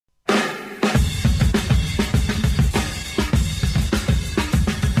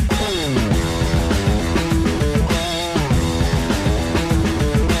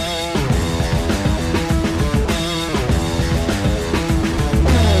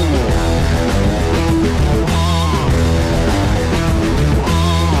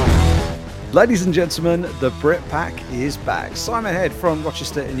Ladies and gentlemen, the Brit Pack is back. Simon Head from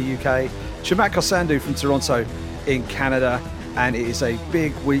Rochester in the UK, Shamak Kosandu from Toronto in Canada, and it is a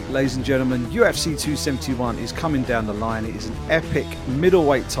big week, ladies and gentlemen. UFC 271 is coming down the line. It is an epic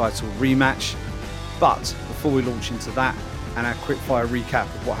middleweight title rematch. But before we launch into that and our quickfire recap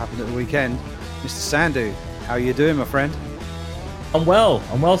of what happened at the weekend, Mr. Sandu, how are you doing, my friend? I'm well,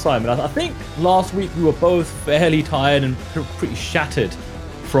 Simon. I think last week we were both fairly tired and pretty shattered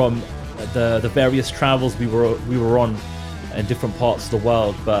from the various travels we were on in different parts of the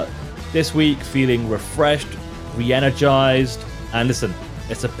world. But this week, feeling refreshed, re-energized, and listen,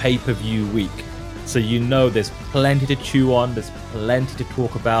 it's a pay-per-view week, so there's plenty to chew on. There's plenty to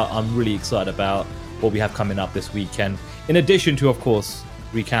talk about. I'm really excited about what we have coming up this weekend. In addition to, of course,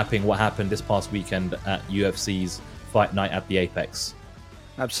 recapping what happened this past weekend at UFC's Fight Night at the Apex.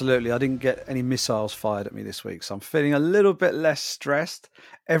 Absolutely. I didn't get any missiles fired at me this week, so I'm feeling a little bit less stressed.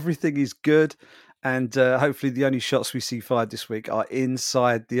 Everything is good, and hopefully the only shots we see fired this week are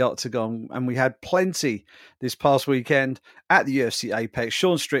inside the octagon, and we had plenty this past weekend at the UFC Apex.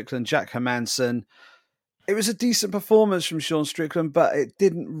 Sean Strickland, Jack Hermansson. It was a decent performance from Sean Strickland, but it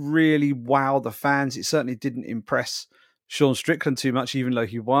didn't really wow the fans. It certainly didn't impress Sean Strickland too much, even though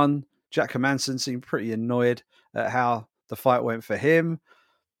he won. Jack Hermansson seemed pretty annoyed at how the fight went for him.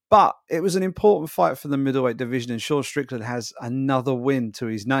 But it was an important fight for the middleweight division, and Sean Strickland has another win to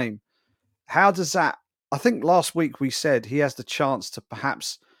his name. How does that... I think last week we said he has the chance to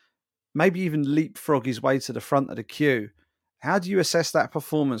perhaps maybe even leapfrog his way to the front of the queue. How do you assess that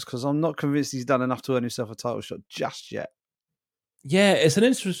performance? Because I'm not convinced he's done enough to earn himself a title shot just yet. Yeah, it's an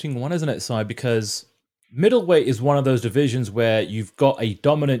interesting one, isn't it, Si? Because middleweight is one of those divisions where you've got a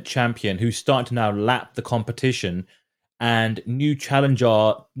dominant champion who's starting to now lap the competition, and new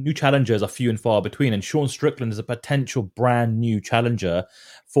challengers are few and far between. And Sean Strickland is a potential brand new challenger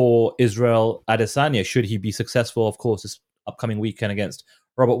for Israel Adesanya, should he be successful, of course, this upcoming weekend against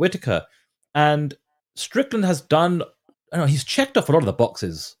Robert Whittaker. And Strickland has he's checked off a lot of the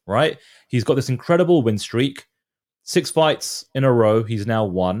boxes, right? He's got this incredible win streak. 6 fights in a row, he's now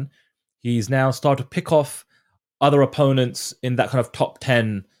won. He's now started to pick off other opponents in that kind of top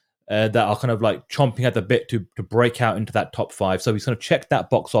 10 that are kind of like chomping at the bit to break out into that top 5. So he's kind of checked that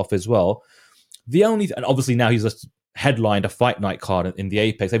box off as well. And obviously now he's just headlined a fight night card in the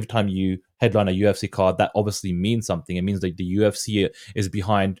Apex. Every time you headline a UFC card, that obviously means something. It means that the UFC is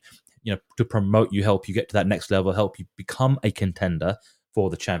behind, to promote you, help you get to that next level, help you become a contender for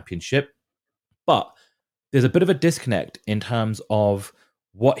the championship. But there's a bit of a disconnect in terms of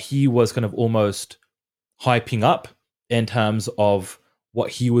what he was kind of almost hyping up in terms of what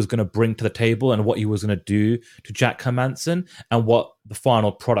he was going to bring to the table and what he was going to do to Jack Hermansson, and what the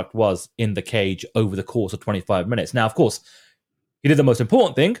final product was in the cage over the course of 25 minutes. Now, of course, he did the most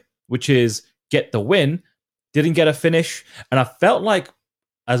important thing, which is get the win, didn't get a finish. And I felt like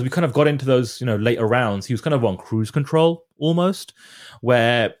as we kind of got into those, later rounds, he was kind of on cruise control almost,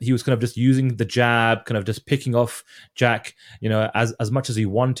 where he was kind of just using the jab, kind of just picking off Jack, as much as he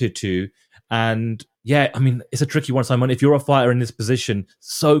wanted to. And yeah, I mean, it's a tricky one, Simon. If you're a fighter in this position,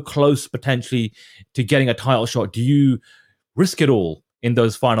 so close potentially to getting a title shot, do you risk it all in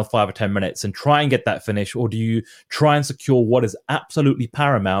those final 5 or 10 minutes and try and get that finish? Or do you try and secure what is absolutely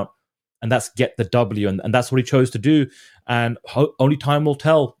paramount, and that's get the W? And that's what he chose to do. And only time will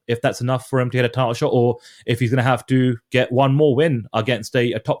tell if that's enough for him to get a title shot, or if he's going to have to get one more win against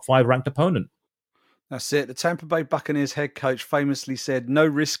a top 5 ranked opponent. That's it. The Tampa Bay Buccaneers head coach famously said, "No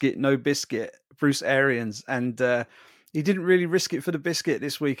risk it, no biscuit," Bruce Arians. And he didn't really risk it for the biscuit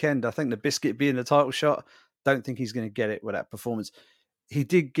this weekend. I think the biscuit being the title shot, don't think he's going to get it with that performance. He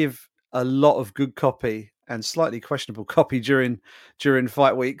did give a lot of good copy and slightly questionable copy during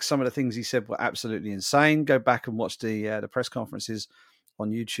fight week. Some of the things he said were absolutely insane. Go back and watch the press conferences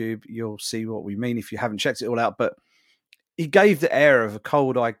on YouTube. You'll see what we mean if you haven't checked it all out. But he gave the air of a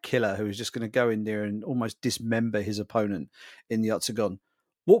cold-eyed killer who was just going to go in there and almost dismember his opponent in the octagon.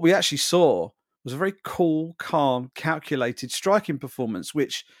 What we actually saw was a very cool, calm, calculated striking performance,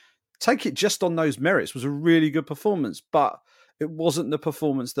 which, take it just on those merits, was a really good performance, but it wasn't the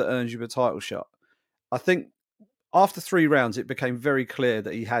performance that earns you a title shot. I think after 3 rounds, it became very clear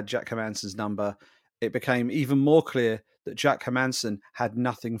that he had Jack Hermansson's number. It became even more clear that Jack Hermansson had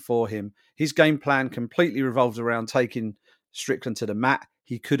nothing for him. His game plan completely revolved around taking Strickland to the mat.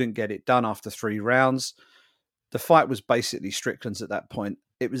 He couldn't get it done after 3 rounds. The fight was basically Strickland's at that point.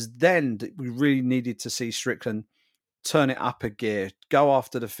 It was then that we really needed to see Strickland turn it up a gear, go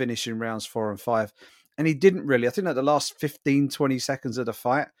after the finish in rounds 4 and 5. And he didn't really. I think at the last 15, 20 seconds of the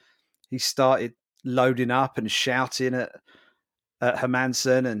fight, he started loading up and shouting at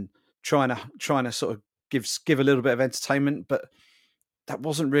Hermansson and trying to sort of give a little bit of entertainment, but that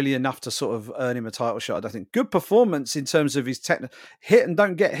wasn't really enough to sort of earn him a title shot. I don't think. Good performance in terms of his technical hit and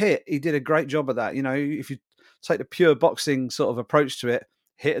don't get hit. He did a great job of that. You know, if you take the pure boxing sort of approach to it,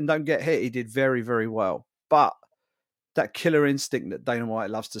 hit and don't get hit, he did very, very well. But that killer instinct that Dana White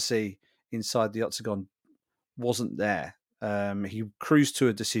loves to see inside the octagon wasn't there. He cruised to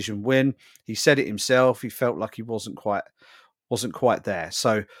a decision win. He said it himself. He felt like he wasn't quite there.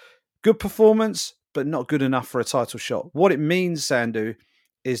 So good performance, but not good enough for a title shot. What it means, Sandu,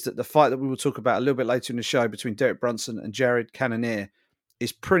 is that the fight that we will talk about a little bit later in the show between Derek Brunson and Jared Cannonier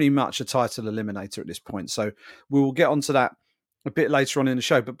is pretty much a title eliminator at this point. So we will get onto that a bit later on in the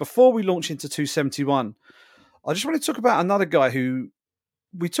show. But before we launch into 271, I just want to talk about another guy who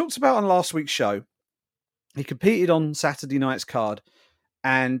we talked about on last week's show. He competed on Saturday night's card,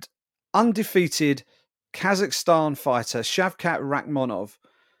 and undefeated Kazakhstan fighter Shavkat Rakhmonov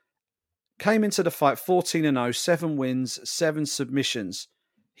came into the fight 14-0, 7 wins, 7 submissions.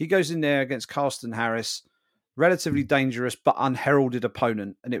 He goes in there against Carlston Harris, relatively dangerous but unheralded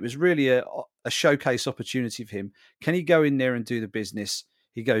opponent, and it was really a showcase opportunity for him. Can he go in there and do the business?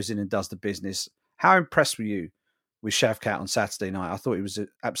 He goes in and does the business. How impressed were you with Shavkat on Saturday night? I thought he was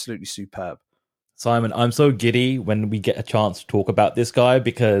absolutely superb. Simon, I'm so giddy when we get a chance to talk about this guy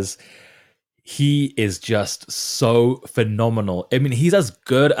because he is just so phenomenal. I mean, he's as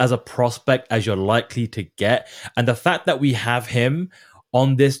good as a prospect as you're likely to get. And the fact that we have him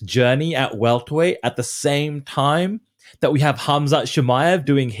on this journey at welterweight at the same time that we have Khamzat Chimaev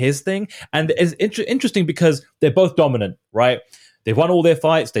doing his thing. And it's interesting because they're both dominant, right? They've won all their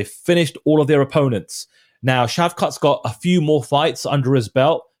fights. They've finished all of their opponents. Now, Shavkat's got a few more fights under his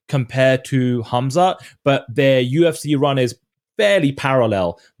belt compared to Khamzat, but their UFC run is fairly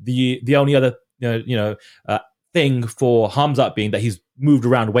parallel. The only other thing for Khamzat being that he's moved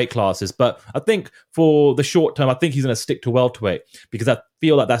around weight classes, but I think for the short term, I think he's going to stick to welterweight because I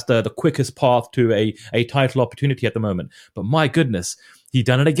feel like that's the quickest path to a title opportunity at the moment. But my goodness, he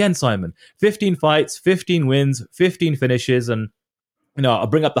done it again, Simon. 15 fights, 15 wins, 15 finishes, and I'll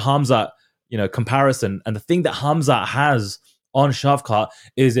bring up the Khamzat comparison, and the thing that Khamzat has on Shavkat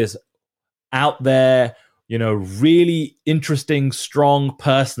is this out there, really interesting, strong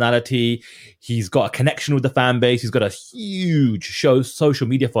personality. He's got a connection with the fan base. He's got a huge social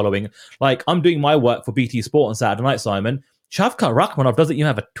media following. Like, I'm doing my work for BT Sport on Saturday night, Simon. Shavkat Rakhmonov doesn't even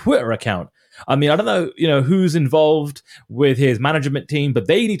have a Twitter account. I mean, I don't know, who's involved with his management team, but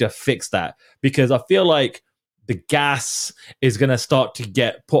they need to fix that because I feel like the gas is going to start to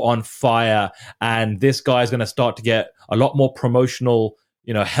get put on fire, and this guy is going to start to get a lot more promotional,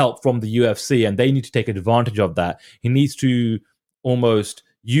 help from the UFC, and they need to take advantage of that. He needs to almost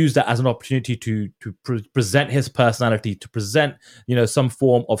use that as an opportunity to present his personality, to present, some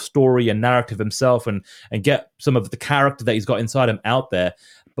form of story and narrative himself, and get some of the character that he's got inside him out there.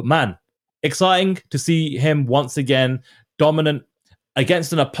 But man, exciting to see him once again dominant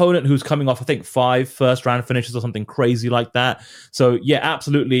against an opponent who's coming off, I think, 5 first-round finishes or something crazy like that. So, yeah,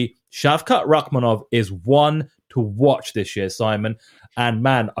 absolutely. Shavkat Rakhmonov is one to watch this year, Simon. And,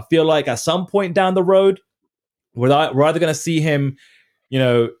 man, I feel like at some point down the road, we're either going to see him,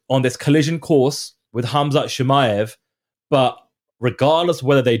 on this collision course with Khamzat Chimaev. But regardless of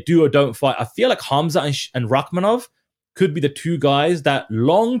whether they do or don't fight, I feel like Khamzat and Rakhmonov could be the two guys that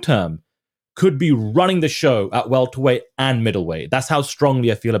long-term could be running the show at welterweight and middleweight. That's how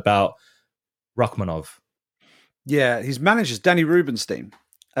strongly I feel about Rakhmonov. Yeah, his manager's Danny Rubenstein.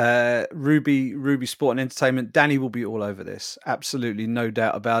 Ruby Sport and Entertainment. Danny will be all over this. Absolutely, no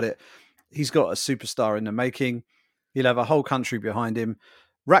doubt about it. He's got a superstar in the making. He'll have a whole country behind him.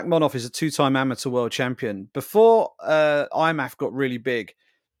 Rakhmonov is a 2-time amateur world champion. Before IMAF got really big,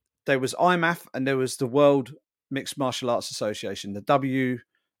 there was IMAF and there was the World Mixed Martial Arts Association, the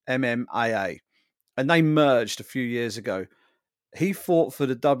WMMAA, and they merged a few years ago. He fought for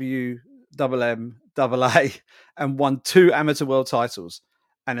the WMMAA and won 2 amateur world titles,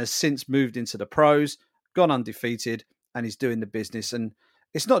 and has since moved into the pros, gone undefeated, and he's doing the business. And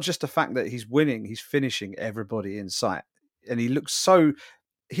it's not just the fact that he's winning; he's finishing everybody in sight, and he looks so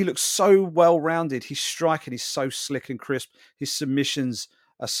well-rounded. His striking is so slick and crisp. His submissions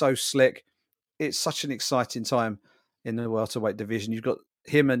are so slick. It's such an exciting time in the welterweight division. You've got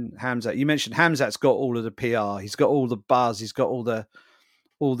him and Khamzat. You mentioned Khamzat's got all of the PR. He's got all the buzz. He's got all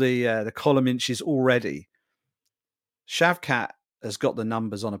the column inches already. Shavkat has got the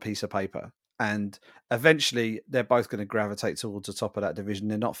numbers on a piece of paper, and eventually they're both going to gravitate towards the top of that division.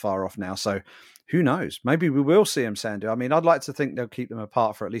 They're not far off now, so who knows? Maybe we will see them, Sandu. I mean, I'd like to think they'll keep them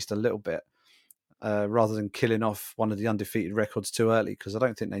apart for at least a little bit. rather than killing off one of the undefeated records too early, because I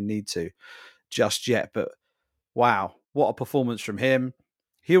don't think they need to just yet. But wow, what a performance from him.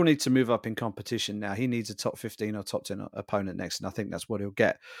 He'll need to move up in competition now. He needs a top 15 or top 10 opponent next, and I think that's what he'll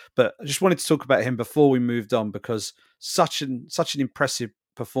get. But I just wanted to talk about him before we moved on, because such an impressive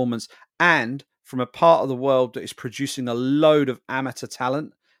performance, and from a part of the world that is producing a load of amateur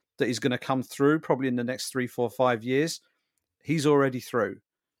talent that is going to come through probably in the next 3, 4, 5 years. He's already through,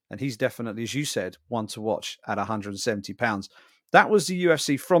 and he's definitely, as you said, one to watch at 170 pounds. That was the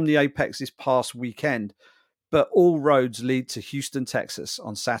UFC from the Apex this past weekend. But all roads lead to Houston, Texas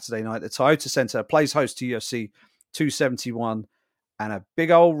on Saturday night. The Toyota Center plays host to UFC 271 and a big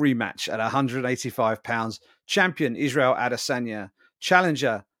old rematch at 185 pounds. Champion Israel Adesanya,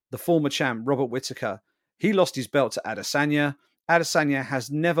 challenger, the former champ Robert Whittaker. He lost his belt to Adesanya. Adesanya has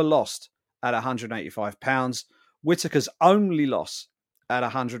never lost at 185 pounds. Whittaker's only loss at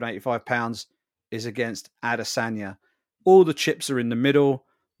 185 pounds is against Adesanya. All the chips are in the middle.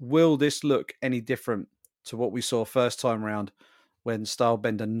 Will this look any different to what we saw first time round when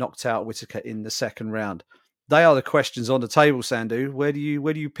Stylebender knocked out Whittaker in the second round? They are the questions on the table, Sandu. Where do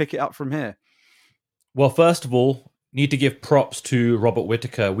you pick it up from here? Well, first of all, need to give props to Robert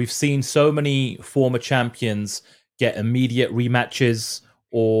Whittaker. We've seen so many former champions get immediate rematches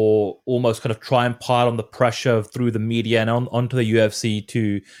or almost kind of try and pile on the pressure through the media and onto the UFC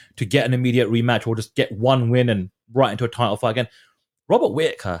to get an immediate rematch or just get one win and right into a title fight again. Robert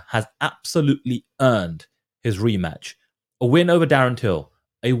Whittaker has absolutely earned his rematch. A win over Darren Till,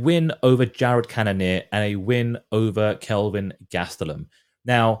 a win over Jared Cannonier, and a win over Kelvin Gastelum.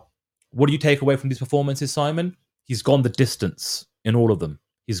 Now, what do you take away from these performances, Simon? He's gone the distance in all of them.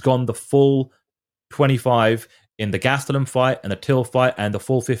 He's gone the full 25 in the Gastelum fight and the Till fight and the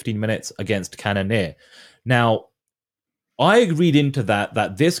full 15 minutes against Cannonier. Now, I read into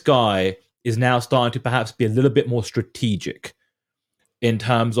that this guy is now starting to perhaps be a little bit more strategic in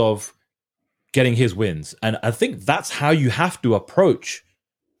terms of getting his wins. And I think that's how you have to approach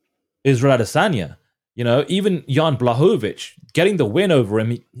Israel Adesanya. You know, even Jan Blachowicz, getting the win over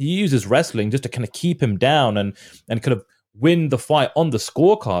him, he uses wrestling just to kind of keep him down and kind of win the fight on the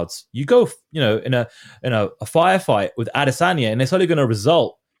scorecards. You go, you know, in a firefight with Adesanya, and it's only going to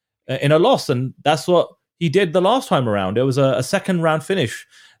result in a loss. And that's what he did the last time around. It was a second round finish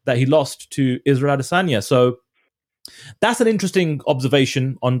that he lost to Israel Adesanya. So that's an interesting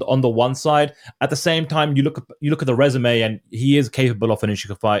observation on the one side. At the same time, you look at the resume, and he is capable of finishing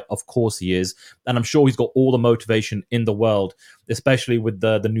a fight. Of course, he is, and I'm sure he's got all the motivation in the world, especially with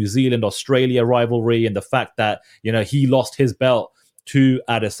the New Zealand Australia rivalry and the fact that he lost his belt to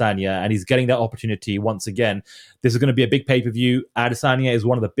Adesanya, and he's getting that opportunity once again. This is going to be a big pay-per-view. Adesanya is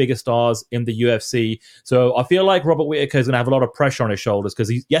one of the biggest stars in the UFC, so I feel like Robert Whittaker is going to have a lot of pressure on his shoulders because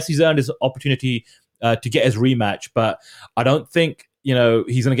he's earned his opportunity to get his rematch, but I don't think he's going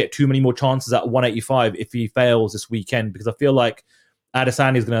to get too many more chances at 185 if he fails this weekend, because I feel like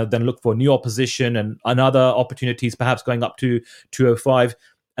Adesanya is going to then look for new opposition and other opportunities, perhaps going up to 205.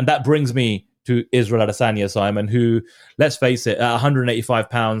 And that brings me to Israel Adesanya, Simon, who, let's face it, at 185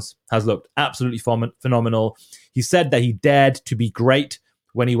 pounds has looked absolutely phenomenal. He said that he dared to be great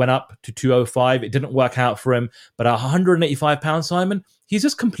when he went up to 205. It didn't work out for him. But at 185 pounds, Simon, he's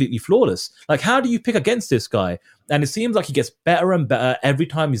just completely flawless. Like, how do you pick against this guy? And it seems like he gets better and better every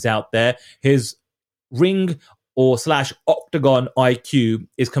time he's out there. His ring or / octagon IQ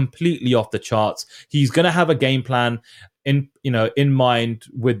is completely off the charts. He's going to have a game plan in mind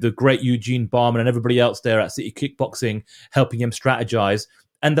with the great Eugene Barman and everybody else there at City Kickboxing helping him strategize.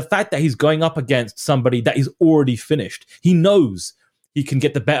 And the fact that he's going up against somebody that he's already finished, he knows he can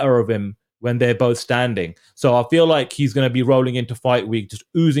get the better of him when they're both standing. So I feel like he's going to be rolling into fight week, just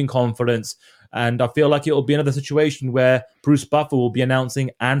oozing confidence. And I feel like it'll be another situation where Bruce Buffer will be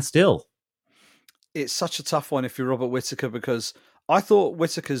announcing and still. It's such a tough one if you're Robert Whittaker, because I thought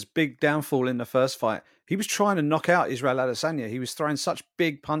Whittaker's big downfall in the first fight, he was trying to knock out Israel Adesanya. He was throwing such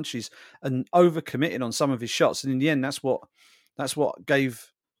big punches and overcommitting on some of his shots. And in the end, that's what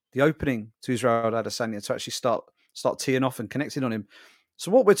gave the opening to Israel Adesanya to actually start teeing off and connecting on him.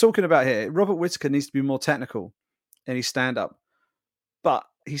 So what we're talking about here, Robert Whittaker needs to be more technical in his stand-up. But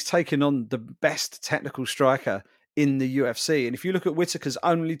he's taken on the best technical striker in the UFC. And if you look at Whittaker's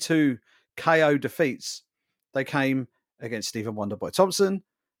only 2 KO defeats, they came against Stephen Wonderboy Thompson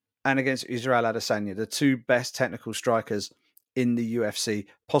and against Israel Adesanya, the 2 best technical strikers in the UFC,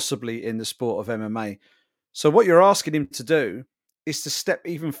 possibly in the sport of MMA. So what you're asking him to do is to step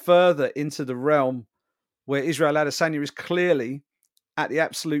even further into the realm where Israel Adesanya is clearly at the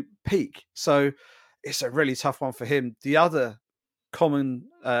absolute peak. So it's a really tough one for him. The other common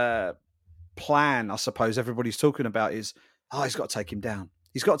plan, I suppose, everybody's talking about is, oh, he's got to take him down.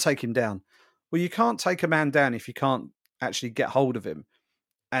 He's got to take him down. Well, you can't take a man down if you can't actually get hold of him.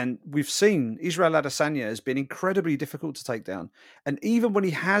 And we've seen Israel Adesanya has been incredibly difficult to take down. And even when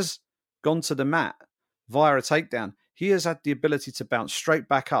he has gone to the mat via a takedown, he has had the ability to bounce straight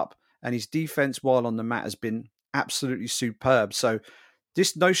back up. And his defense while on the mat has been absolutely superb. So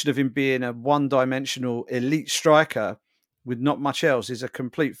this notion of him being a one-dimensional elite striker with not much else is a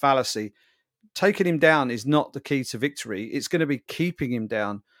complete fallacy. Taking him down is not the key to victory. It's going to be keeping him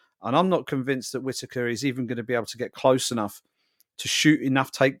down. And I'm not convinced that Whittaker is even going to be able to get close enough to shoot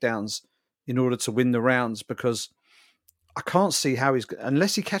enough takedowns in order to win the rounds, because I can't see how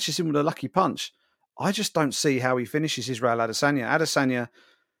unless he catches him with a lucky punch, I just don't see how he finishes Israel Adesanya. Adesanya,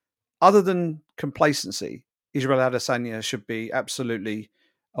 other than complacency, Israel Adesanya should be absolutely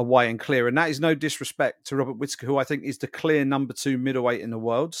away and clear. And that is no disrespect to Robert Whittaker, who I think is the clear number 2 middleweight in the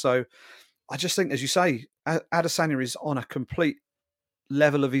world. So I just think, as you say, Adesanya is on a complete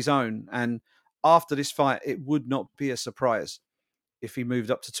level of his own. And after this fight, it would not be a surprise if he moved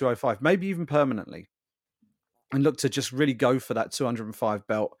up to 205, maybe even permanently, and look to just really go for that 205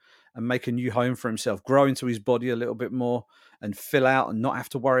 belt and make a new home for himself, grow into his body a little bit more and fill out and not have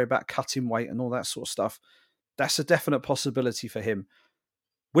to worry about cutting weight and all that sort of stuff. That's a definite possibility for him.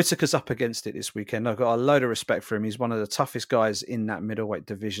 Whittaker's up against it this weekend. I've got a load of respect for him. He's one of the toughest guys in that middleweight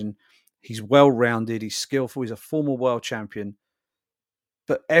division. He's well-rounded. He's skillful. He's a former world champion.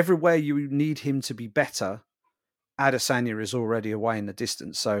 But everywhere you need him to be better, Adesanya is already away in the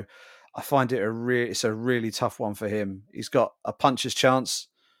distance. So I find it's a really tough one for him. He's got a puncher's chance,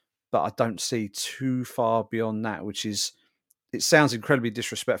 but I don't see too far beyond that, which is, it sounds incredibly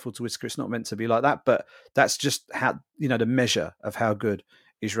disrespectful to Whittaker. It's not meant to be like that, but that's just how, the measure of how good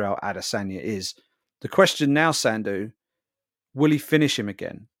Israel Adesanya is. The question now, Sandu, will he finish him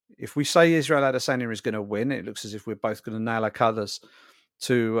again? If we say Israel Adesanya is going to win, it looks as if we're both going to nail our colours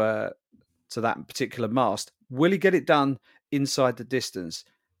to that particular mast. Will he get it done inside the distance?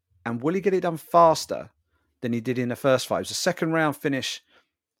 And will he get it done faster than he did in the first fight? It was a second round finish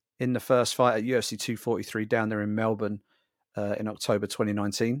in the first fight at UFC 243 down there in Melbourne in October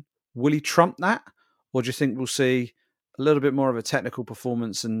 2019. Will he trump that? Or do you think we'll see a little bit more of a technical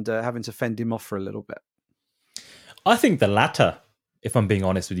performance and having to fend him off for a little bit? I think the latter, if I'm being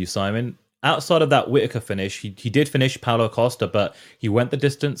honest with you, Simon. Outside of that Whittaker finish, he did finish Paulo Costa, but he went the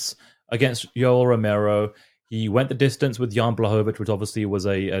distance against Yoel Romero. He went the distance with Jan Blachowicz, which obviously was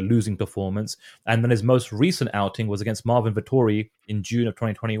a losing performance. And then his most recent outing was against Marvin Vettori in June of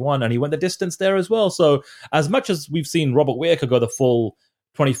 2021, and he went the distance there as well. So as much as we've seen Robert Whittaker go the full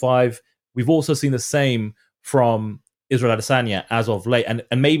 25, we've also seen the same from Israel Adesanya as of late. And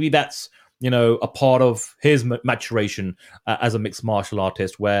maybe that's, a part of his maturation as a mixed martial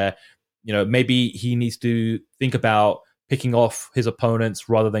artist, where maybe he needs to think about picking off his opponents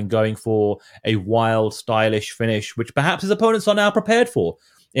rather than going for a wild, stylish finish, which perhaps his opponents are now prepared for,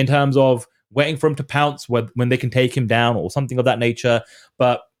 in terms of waiting for him to pounce when they can take him down or something of that nature.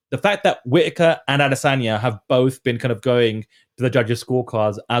 But the fact that Whittaker and Adesanya have both been kind of going to the judges'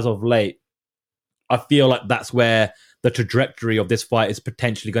 scorecards as of late, I feel like that's where the trajectory of this fight is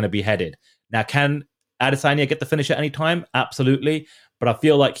potentially going to be headed. Now, can Adesanya get the finish at any time? Absolutely. But I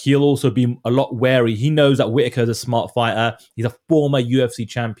feel like he'll also be a lot wary. He knows that Whittaker is a smart fighter. He's a former UFC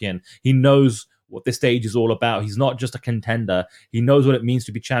champion. He knows what this stage is all about. He's not just a contender. He knows what it means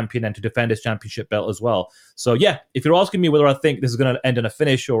to be champion and to defend his championship belt as well. So yeah, if you're asking me whether I think this is going to end in a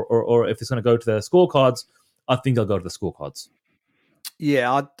finish or if it's going to go to the scorecards, I think I'll go to the scorecards.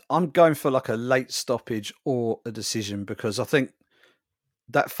 Yeah, I'm going for like a late stoppage or a decision, because I think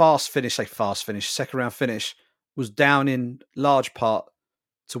that second round finish was down in large part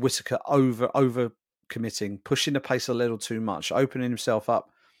to Whittaker over committing, pushing the pace a little too much, opening himself up.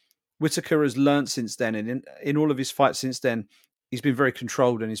 Whittaker has learned since then, and in all of his fights since then, he's been very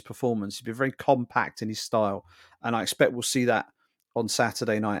controlled in his performance. He's been very compact in his style, and I expect we'll see that on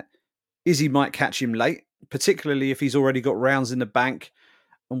Saturday night. Izzy might catch him late, particularly if he's already got rounds in the bank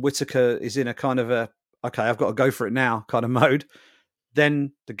and Whittaker is in a kind of okay, I've got to go for it now kind of mode.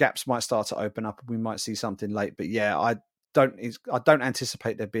 Then the gaps might start to open up and we might see something late. But yeah, I don't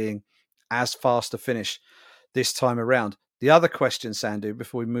anticipate there being as fast a finish this time around. The other question, Sandu,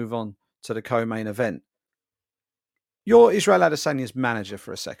 before we move on to the co-main event, you're Israel Adesanya's manager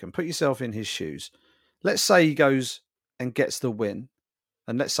for a second. Put yourself in his shoes. Let's say he goes and gets the win,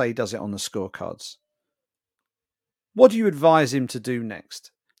 and let's say he does it on the scorecards. What do you advise him to do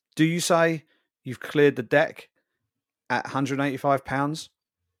next? Do you say you've cleared the deck at £185?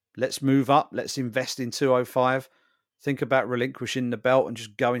 Let's move up. Let's invest in 205. Think about relinquishing the belt and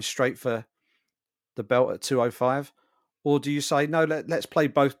just going straight for the belt at 205? Or do you say, no, let's play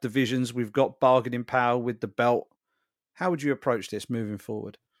both divisions? We've got bargaining power with the belt. How would you approach this moving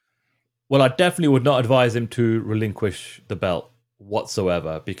forward? Well, I definitely would not advise him to relinquish the belt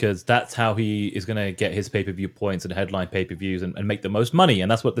whatsoever, because that's how he is going to get his pay-per-view points and headline pay-per-views and make the most money. And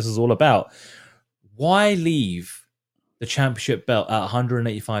that's what this is all about. Why leave the championship belt at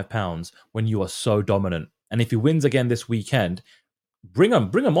 185 pounds when you are so dominant? And if he wins again this weekend, bring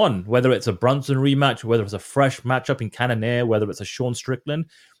him on. Whether it's a Brunson rematch, whether it's a fresh matchup in Cannonier, whether it's a Sean Strickland,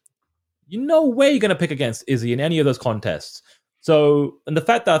 you know where you're going to pick against Izzy in any of those contests. So, and the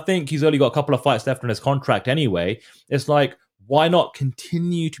fact that I think he's only got a couple of fights left on his contract anyway, it's like, why not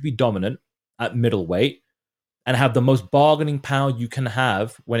continue to be dominant at middleweight and have the most bargaining power you can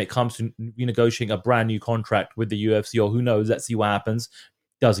have when it comes to renegotiating a brand new contract with the UFC, or who knows, let's see what happens.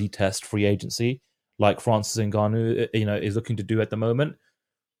 Does he test free agency like Francis Ngannou, is looking to do at the moment?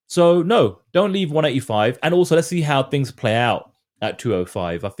 So no, don't leave 185. And also, let's see how things play out at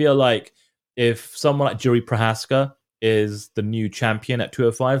 205. I feel like if someone like Jiri Prohaska is the new champion at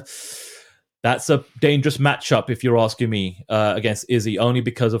 205, that's a dangerous matchup if you're asking me, against Izzy, only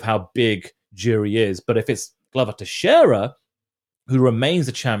because of how big Jiri is. But if it's Glover Teixeira, who remains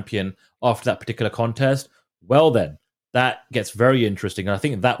the champion after that particular contest, well then, that gets very interesting. And I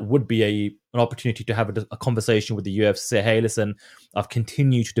think that would be an opportunity to have a conversation with the UFC. Say, hey, listen, I've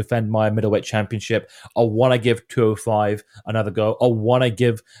continued to defend my middleweight championship. I want to give 205 another go. I want to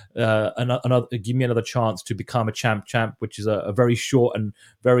give give me another chance to become a champ, which is a very short and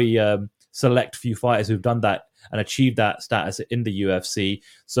very select few fighters who've done that and achieved that status in the UFC.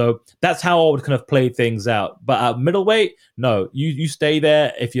 So that's how I would kind of play things out. But at middleweight, no, you stay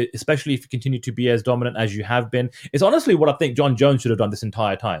there, especially if you continue to be as dominant as you have been. It's honestly what I think John Jones should have done this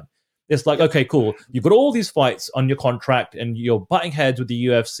entire time. It's like, okay, cool. You've got all these fights on your contract and you're butting heads with the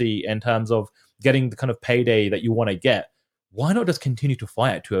UFC in terms of getting the kind of payday that you want to get. Why not just continue to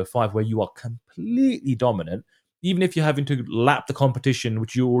fight at 205 where you are completely dominant, even if you're having to lap the competition,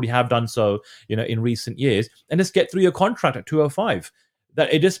 which you already have done so, in recent years, and just get through your contract at 205.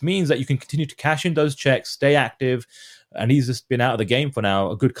 That it just means that you can continue to cash in those checks, stay active, and he's just been out of the game for now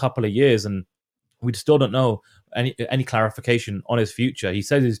a good couple of years, and we still don't know any clarification on his future. He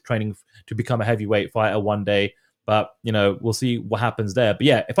says he's training to become a heavyweight fighter one day, but we'll see what happens there. But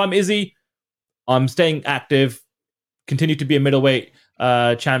yeah, if I'm Izzy, I'm staying active, continue to be a middleweight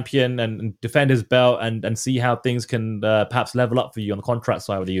champion and defend his belt and see how things can perhaps level up for you on the contract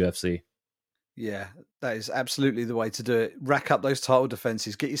side with the UFC. Yeah, that is absolutely the way to do it. Rack up those title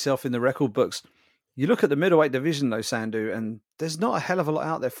defenses, get yourself in the record books. You look at the middleweight division, though, Sandu, and there's not a hell of a lot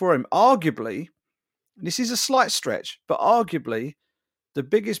out there for him. Arguably, this is a slight stretch, but arguably, the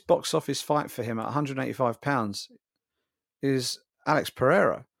biggest box office fight for him at 185 pounds is Alex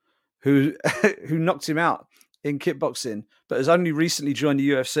Pereira, who who knocked him out in kickboxing, but has only recently joined the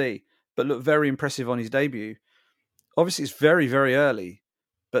UFC, but looked very impressive on his debut. Obviously, it's very, very early,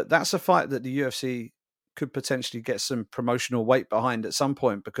 but that's a fight that the UFC could potentially get some promotional weight behind at some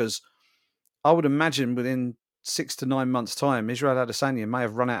point, because I would imagine within 6 to 9 months' time, Israel Adesanya may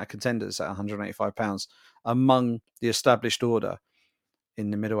have run out of contenders at 185 pounds among the established order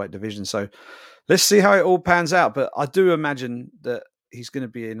in the middleweight division. So let's see how it all pans out. But I do imagine that he's going to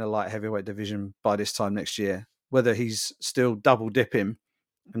be in the light heavyweight division by this time next year. Whether he's still double dipping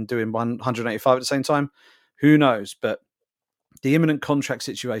and doing 185 at the same time, who knows? But the imminent contract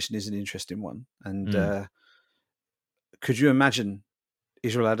situation is an interesting one. And could you imagine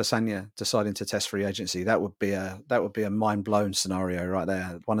Israel Adesanya deciding to test free agency? That would be a mind blown scenario right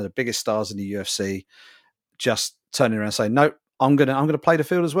there. One of the biggest stars in the UFC just turning around and saying, "Nope, I'm gonna play the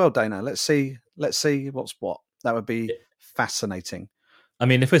field as well, Dana. Let's see what's what." That would be fascinating. I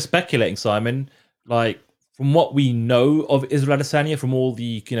mean, if we're speculating, Simon, like from what we know of Israel Adesanya, from all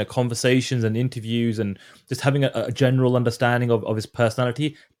the conversations and interviews, and just having a general understanding of his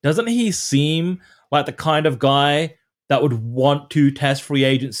personality, doesn't he seem like the kind of guy that would want to test free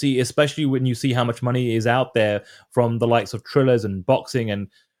agency, especially when you see how much money is out there from the likes of Trillers and boxing, and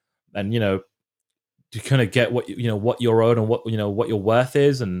to kind of get what what you're owed and what your worth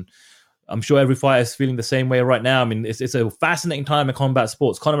is. And I'm sure every fighter is feeling the same way right now. I mean, it's a fascinating time in combat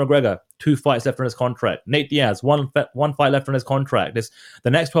sports. Conor McGregor, 2 fights left on his contract. Nate Diaz, one fight left on his contract. The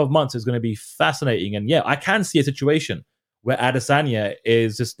next 12 months is going to be fascinating. And yeah, I can see a situation where Adesanya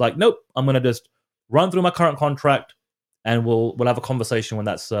is just like, nope, I'm going to just run through my current contract, and we'll have a conversation when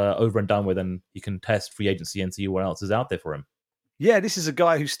that's over and done with, and you can test free agency and see what else is out there for him. Yeah, this is a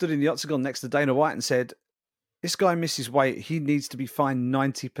guy who stood in the octagon next to Dana White and said, "This guy misses weight. He needs to be fined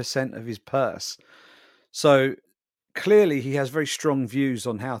 90% of his purse." So clearly he has very strong views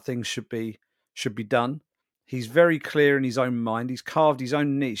on how things should be should be done. He's very clear in his own mind. He's carved his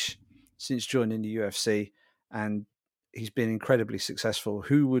own niche since joining the UFC, and he's been incredibly successful.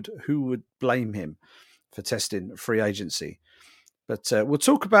 Who would blame him for testing free agency? But we'll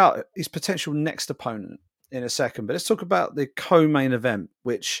talk about his potential next opponent in a second. But let's talk about the co-main event,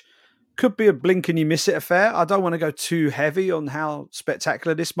 which could be a blink and you miss it affair. I don't want to go too heavy on how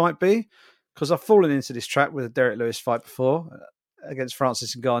spectacular this might be, because I've fallen into this trap with a Derek Lewis fight before against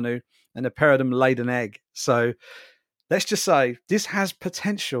Francis Ngannou, and the pair of them laid an egg. So let's just say this has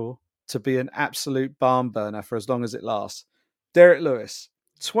potential to be an absolute barn burner for as long as it lasts. Derek Lewis,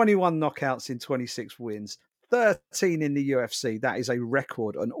 21 knockouts in 26 wins, 13 in the UFC. That is a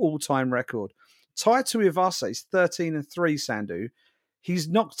record, an all-time record. Tai Tuivasa is 13-3, Sandu. He's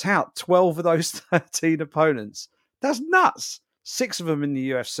knocked out 12 of those 13 opponents. That's nuts. 6 of them in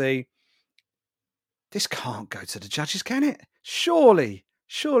the UFC. This can't go to the judges, can it? Surely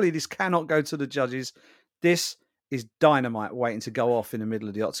this cannot go to the judges. This is dynamite waiting to go off in the middle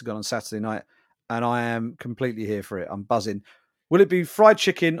of the octagon on Saturday night, and I am completely here for it. I'm buzzing. Will it be fried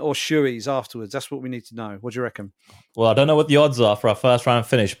chicken or shoeys afterwards? That's what we need to know. What do you reckon? Well, I don't know what the odds are for our first round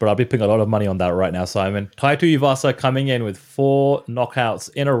finish, but I'll be putting a lot of money on that right now, Simon. Tai Tuivasa coming in with 4 knockouts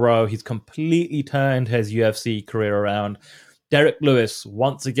in a row. He's completely turned his UFC career around. Derek Lewis,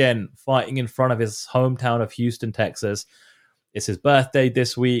 once again, fighting in front of his hometown of Houston, Texas. It's his birthday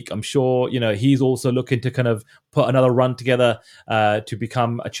this week. I'm sure, he's also looking to kind of put another run together to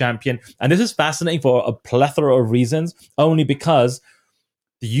become a champion. And this is fascinating for a plethora of reasons, only because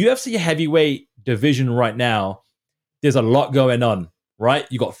the UFC heavyweight division right now, there's a lot going on, right?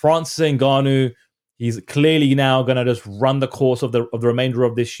 You got Francis Ngannou. He's clearly now going to just run the course of the remainder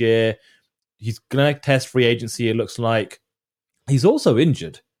of this year. He's going to test free agency, it looks like. He's also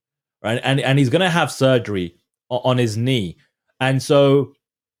injured, right? And he's going to have surgery on his knee. And so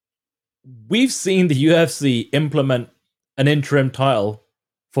we've seen the UFC implement an interim title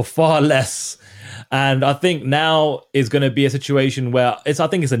for far less. And I think now is going to be a situation where I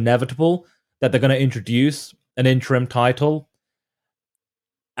think it's inevitable that they're going to introduce an interim title.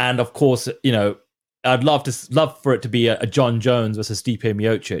 And of course, I'd love for it to be a John Jones versus Stipe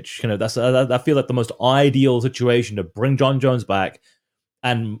Miocic. I feel like the most ideal situation to bring John Jones back.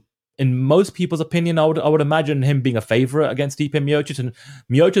 And in most people's opinion, I would imagine him being a favorite against Stipe Miocic. And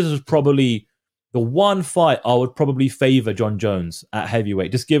Miocic is probably the one fight I would probably favor John Jones at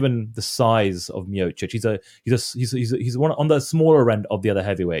heavyweight, just given the size of Miocic. He's one on the smaller end of the other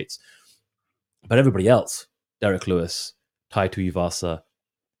heavyweights. But everybody else, Derek Lewis, Tai Tuivasa,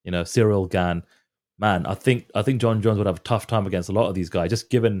 Cyril Gane, man, I think John Jones would have a tough time against a lot of these guys,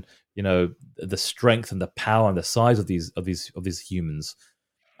 just given the strength and the power and the size of these humans.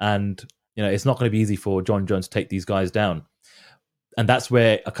 And it's not going to be easy for John Jones to take these guys down. And that's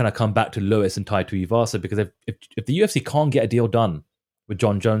where I kind of come back to Lewis and Tai Tuivasa, because if the UFC can't get a deal done with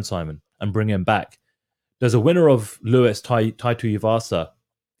John Jones, Simon, and bring him back, does a winner of Lewis Tai Tuivasa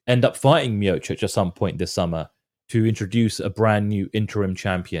end up fighting Miocic at some point this summer to introduce a brand new interim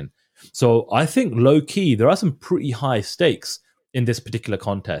champion? So I think low-key, there are some pretty high stakes in this particular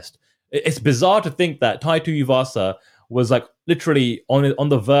contest. It's bizarre to think that Tai Tuivasa was like literally on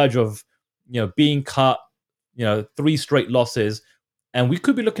the verge of being cut, 3 straight losses, and we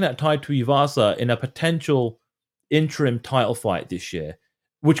could be looking at Tai Tuivasa in a potential interim title fight this year,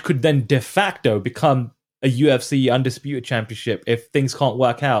 which could then de facto become a UFC undisputed championship if things can't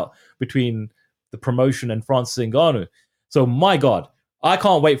work out between the promotion and Francis Ngannou. So my God, I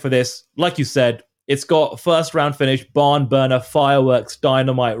can't wait for this. Like you said, it's got first round finish, barn burner, fireworks,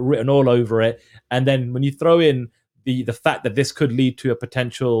 dynamite written all over it. And then when you throw in the fact that this could lead to a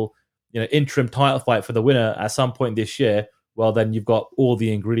potential interim title fight for the winner at some point this year, well, then you've got all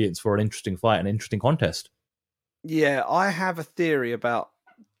the ingredients for an interesting fight, an interesting contest. Yeah, I have a theory about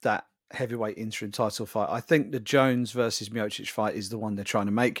that heavyweight interim title fight. I think the Jones versus Miocic fight is the one they're trying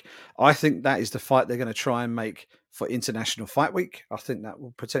to make. I think that is the fight they're going to try and make for International Fight Week. I think that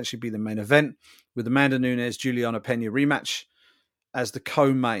will potentially be the main event, with Amanda Nunes, Juliana Pena rematch as the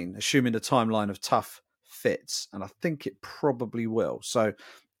co-main, assuming the timeline of TUF fits. And I think it probably will. So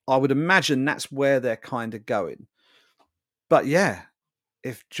I would imagine that's where they're kind of going. But yeah,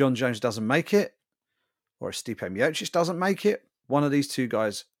 if John Jones doesn't make it, or if Stipe Miocic doesn't make it, one of these two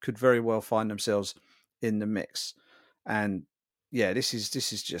guys could very well find themselves in the mix. And yeah, this is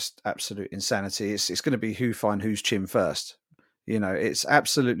just absolute insanity. It's going to be who find whose chin first. It's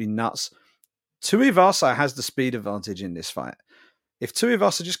absolutely nuts. Tuivasa has the speed advantage in this fight. If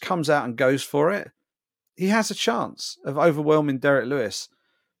Tuivasa just comes out and goes for it, he has a chance of overwhelming Derek Lewis.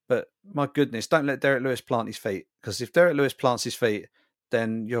 But my goodness, don't let Derek Lewis plant his feet, because if Derek Lewis plants his feet,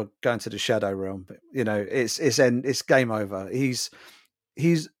 then you're going to the shadow realm. You know, it's game over. He's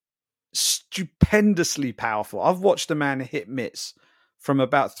stupendously powerful. I've watched a man hit mitts from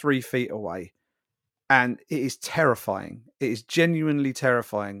about 3 feet away, and it is terrifying. It is genuinely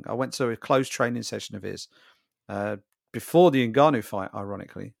terrifying. I went to a closed training session of his before the Ngannou fight,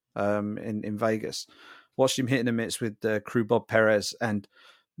 ironically, in Vegas. Watched him hitting the mitts with crew Bob Perez, and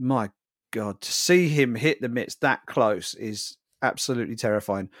my God, to see him hit the mitts that close is absolutely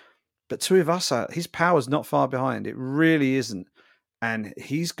terrifying. But Tuivasa, his power's not far behind. It really isn't. And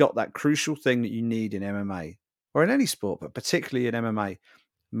he's got that crucial thing that you need in MMA or in any sport, but particularly in MMA,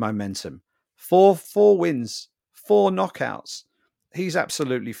 momentum. Four wins, 4 knockouts. He's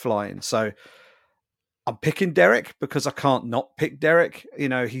absolutely flying. So I'm picking Derek because I can't not pick Derek. You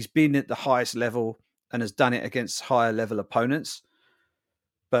know, he's been at the highest level and has done it against higher level opponents.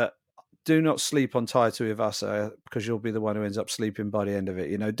 But do not sleep on Tai Tuivasa because you'll be the one who ends up sleeping by the end of it.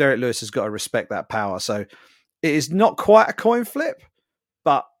 You know, Derek Lewis has got to respect that power. So it is not quite a coin flip,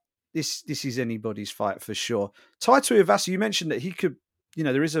 but this is anybody's fight for sure. Tai Tuivasa, you mentioned that he could, you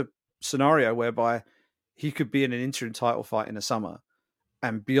know, there is a scenario whereby he could be in an interim title fight in the summer,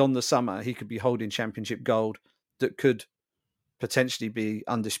 and beyond the summer, he could be holding championship gold that could potentially be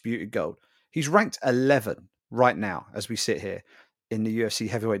undisputed gold. He's ranked 11 right now as we sit here in the UFC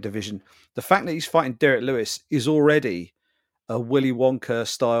heavyweight division. The fact that he's fighting Derek Lewis is already a Willy Wonka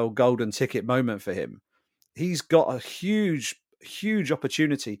style golden ticket moment for him. He's got a huge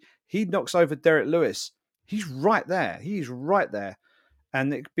opportunity. He knocks over Derek Lewis. He's right there. He's right there.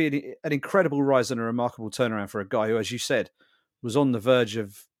 And it could be an incredible rise and a remarkable turnaround for a guy who, as you said, was on the verge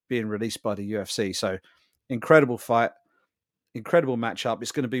of being released by the UFC. So incredible fight, incredible matchup.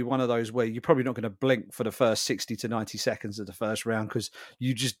 It's going to be one of those where you're probably not going to blink for the first 60 to 90 seconds of the first round because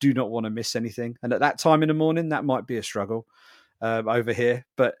you just do not want to miss anything. And at that time in the morning, that might be a struggle over here,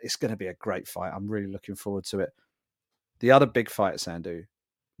 but it's going to be a great fight. I'm really looking forward to it. The other big fight, Sandu,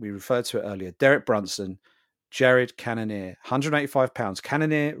 we referred to it earlier, Derek Brunson, Jared Cannonier, 185 pounds.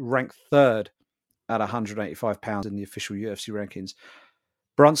 Cannonier ranked 3rd at 185 pounds in the official UFC rankings.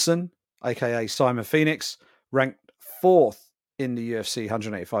 Brunson, aka Simon Phoenix, ranked 4th in the UFC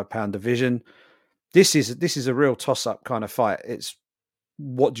 185 pound division. This is a real toss-up kind of fight. It's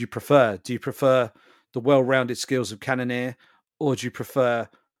what do you prefer? Do you prefer the well-rounded skills of Cannonier, or do you prefer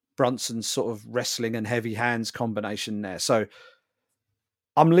Brunson's sort of wrestling and heavy hands combination there? So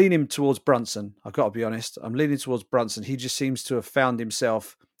I'm leaning towards Brunson. I've got to be honest. I'm leaning towards Brunson. He just seems to have found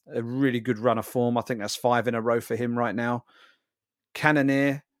himself a really good run of form. I think that's 5 in a row for him right now.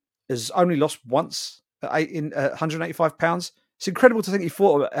 Cannonier has only lost once in 185 pounds. It's incredible to think he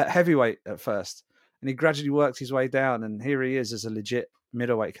fought at heavyweight at first and he gradually worked his way down. And here he is as a legit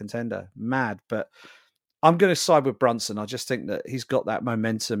middleweight contender. Mad. But I'm going to side with Brunson. I just think that he's got that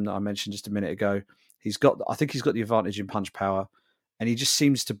momentum that I mentioned just a minute ago. I think he's got the advantage in punch power. And he just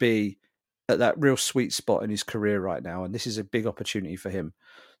seems to be at that real sweet spot in his career right now. And this is a big opportunity for him.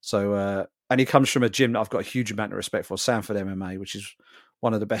 So, and he comes from a gym that I've got a huge amount of respect for, Sanford MMA, which is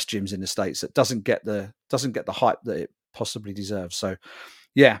one of the best gyms in the States that doesn't get the hype that it possibly deserves. So,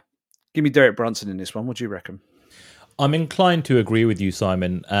 yeah, give me Derek Brunson in this one. What do you reckon? I'm inclined to agree with you,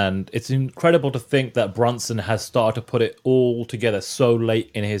 Simon, and it's incredible to think that Brunson has started to put it all together so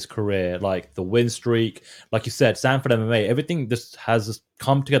late in his career, like the win streak, like you said, Sanford MMA, everything just has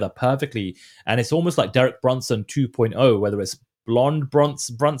come together perfectly, and it's almost like Derek Brunson 2.0, whether it's blonde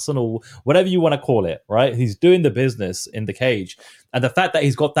Brunson or whatever you want to call it, right? He's doing the business in the cage, and the fact that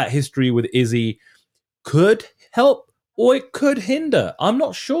he's got that history with Izzy could help or it could hinder. I'm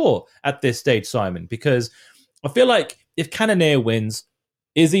not sure at this stage, Simon, because I feel like if Cannonier wins,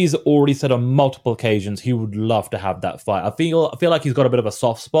 Izzy's already said on multiple occasions he would love to have that fight. I feel like he's got a bit of a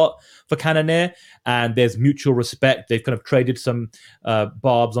soft spot for Cannonier, and there's mutual respect. They've kind of traded some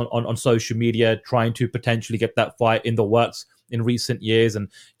barbs on social media, trying to potentially get that fight in the works in recent years. And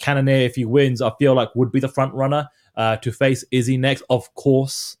Cannonier, if he wins, I feel like would be the front runner to face Izzy next. Of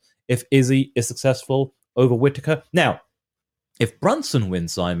course, if Izzy is successful over Whittaker. Now, if Brunson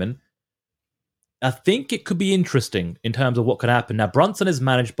wins, Simon, I think it could be interesting in terms of what could happen. Now, Brunson is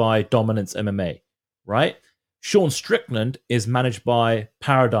managed by Dominance MMA, right? Sean Strickland is managed by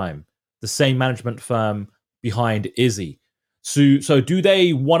Paradigm, the same management firm behind Izzy. So do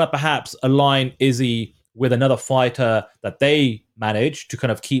they want to perhaps align Izzy with another fighter that they manage to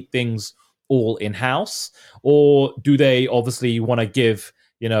kind of keep things all in-house? Or do they obviously want to give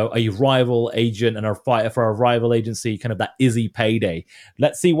a rival agent and a fighter for a rival agency, kind of that Izzy payday?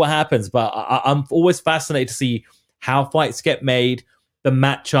 Let's see what happens. But I'm always fascinated to see how fights get made, the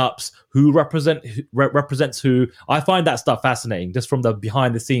matchups, who represents who. I find that stuff fascinating, just from the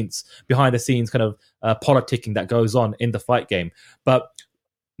behind the scenes kind of politicking that goes on in the fight game. But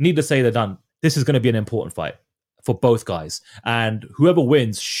needless to say, they're done. This is going to be an important fight for both guys, and whoever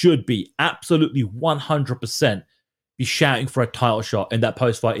wins should be absolutely 100% be shouting for a title shot in that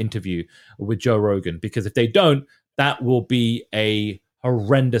post-fight interview with Joe Rogan, because if they don't, that will be a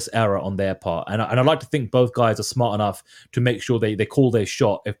horrendous error on their part. And I'd like to think both guys are smart enough to make sure they call their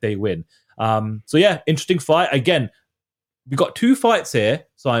shot if they win. So yeah, interesting fight. Again, we've got 2 fights here,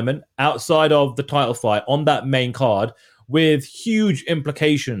 Simon, outside of the title fight on that main card, with huge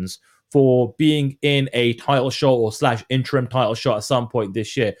implications for being in a title shot or / interim title shot at some point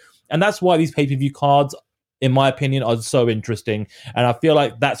this year. And that's why these pay-per-view cards, in my opinion, are so interesting. And I feel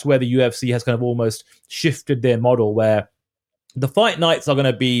like that's where the UFC has kind of almost shifted their model, where the fight nights are going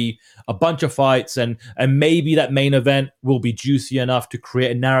to be a bunch of fights, and maybe that main event will be juicy enough to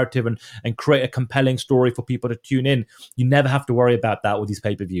create a narrative and create a compelling story for people to tune in. You never have to worry about that with these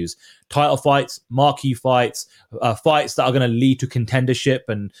pay-per-views. Title fights, marquee fights, fights that are going to lead to contendership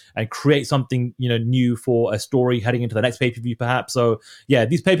and create something new for a story heading into the next pay-per-view perhaps. So yeah,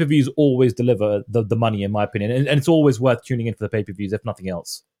 these pay-per-views always deliver the money, in my opinion, and it's always worth tuning in for the pay-per-views if nothing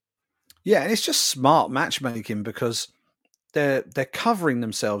else. Yeah, and it's just smart matchmaking, because they're covering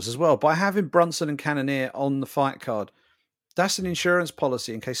themselves as well by having Brunson and Cannonier on the fight card. That's an insurance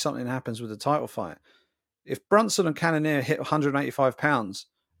policy in case something happens with the title fight. If Brunson and Cannonier hit 185 pounds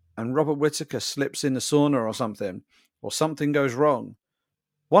and Robert Whittaker slips in the sauna or something goes wrong,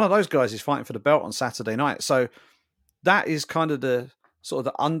 one of those guys is fighting for the belt on Saturday night. So that is kind of the sort of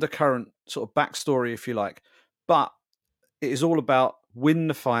the undercurrent sort of backstory, if you like. But it is all about win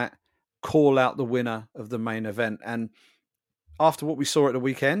the fight, call out the winner of the main event. And after what we saw at the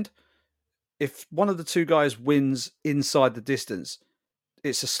weekend, if one of the 2 guys wins inside the distance,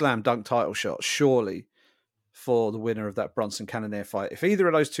 it's a slam dunk title shot, surely, for the winner of that Brunson Cannonier fight. If either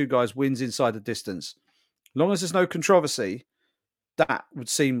of those 2 guys wins inside the distance, as long as there's no controversy, that would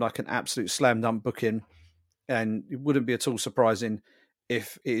seem like an absolute slam dunk booking. And it wouldn't be at all surprising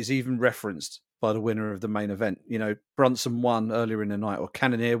if it is even referenced by the winner of the main event. Brunson won earlier in the night, or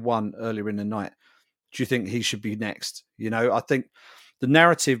Cannonier won earlier in the night. Do you think he should be next? I think the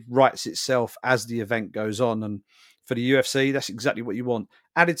narrative writes itself as the event goes on. And for the UFC, that's exactly what you want.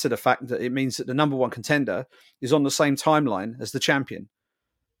 Added to the fact that it means that the number 1 contender is on the same timeline as the champion,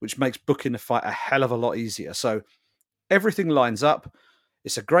 which makes booking the fight a hell of a lot easier. So everything lines up.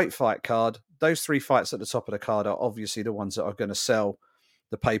 It's a great fight card. Those 3 fights at the top of the card are obviously the ones that are going to sell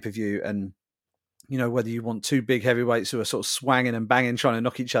the pay-per-view. And, whether you want 2 big heavyweights who are sort of swanging and banging, trying to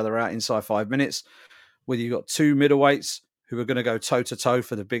knock each other out inside 5 minutes, whether you've got 2 middleweights who are going to go toe-to-toe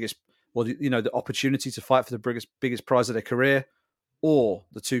for the biggest, or the opportunity to fight for the biggest prize of their career, or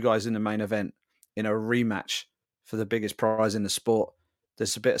the 2 guys in the main event in a rematch for the biggest prize in the sport.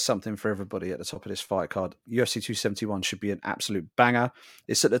 There's a bit of something for everybody at the top of this fight card. UFC 271 should be an absolute banger.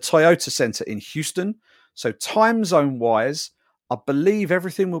 It's at the Toyota Center in Houston. So time zone-wise, I believe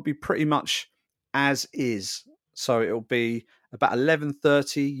everything will be pretty much as is. So it'll be about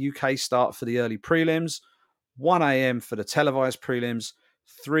 11:30 UK start for the early prelims, 1 a.m. for the televised prelims,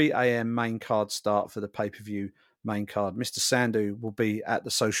 3 a.m. main card start for the pay-per-view main card. Mr. Sandhu will be at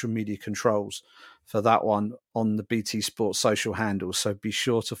the social media controls for that one on the BT Sports social handles. So be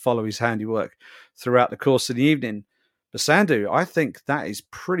sure to follow his handiwork throughout the course of the evening. But Sandhu, I think that is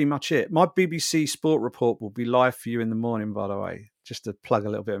pretty much it. My BBC Sport report will be live for you in the morning, by the way, just to plug a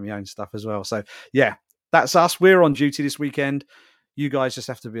little bit of my own stuff as well. So yeah, that's us. We're on duty this weekend. You guys just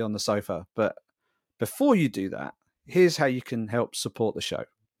have to be on the sofa. But before you do that, here's how you can help support the show.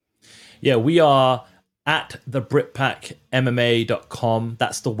 Yeah, we are at thebritpackmma.com.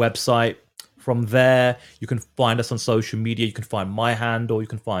 That's the website. From there, you can find us on social media. You can find my handle. You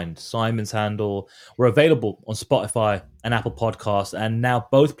can find Simon's handle. We're available on Spotify and Apple Podcasts. And now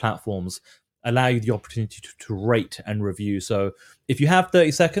both platforms allow you the opportunity to rate and review. So if you have 30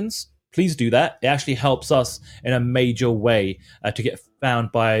 seconds, please do that. It actually helps us in a major way to get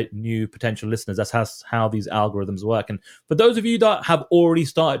found by new potential listeners. That's how these algorithms work. And for those of you that have already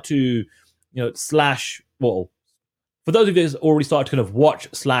started to, for those of you that have already started to kind of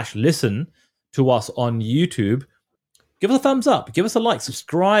watch/listen to us on YouTube, give us a thumbs up, give us a like,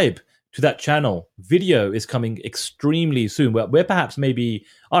 subscribe to that channel. Video is coming extremely soon. We're perhaps maybe,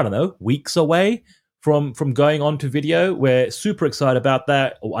 weeks away from going on to video. We're super excited about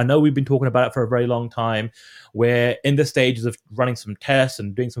that. I know we've been talking about it for a very long time. We're in the stages of running some tests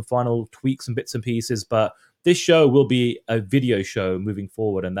and doing some final tweaks and bits and pieces, but this show will be a video show moving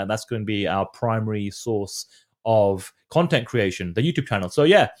forward, and that's going to be our primary source of content creation, the YouTube channel. So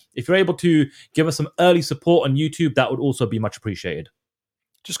yeah, if you're able to give us some early support on YouTube, that would also be much appreciated.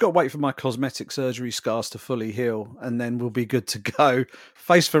 Just got to wait for my cosmetic surgery scars to fully heal, and then we'll be good to go.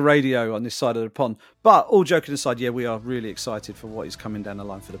 Face for radio on this side of the pond. But all joking aside, yeah, we are really excited for what is coming down the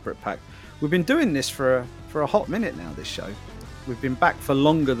line for the Brit Pack. We've been doing this for a hot minute now, this show. We've been back for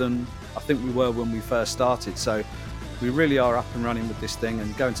longer than I think we were when we first started. So we really are up and running with this thing,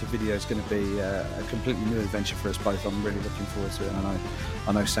 and going to video is going to be a completely new adventure for us both. I'm really looking forward to it, and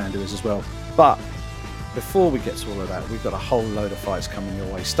I know Sandu is as well. But before we get to all of that, we've got a whole load of fights coming your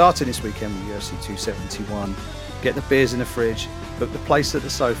way. Starting this weekend with UFC 271. Get the beers in the fridge, book the place at the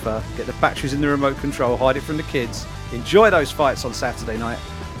sofa, get the batteries in the remote control, hide it from the kids. Enjoy those fights on Saturday night,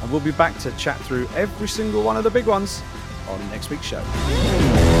 and we'll be back to chat through every single one of the big ones on next week's show.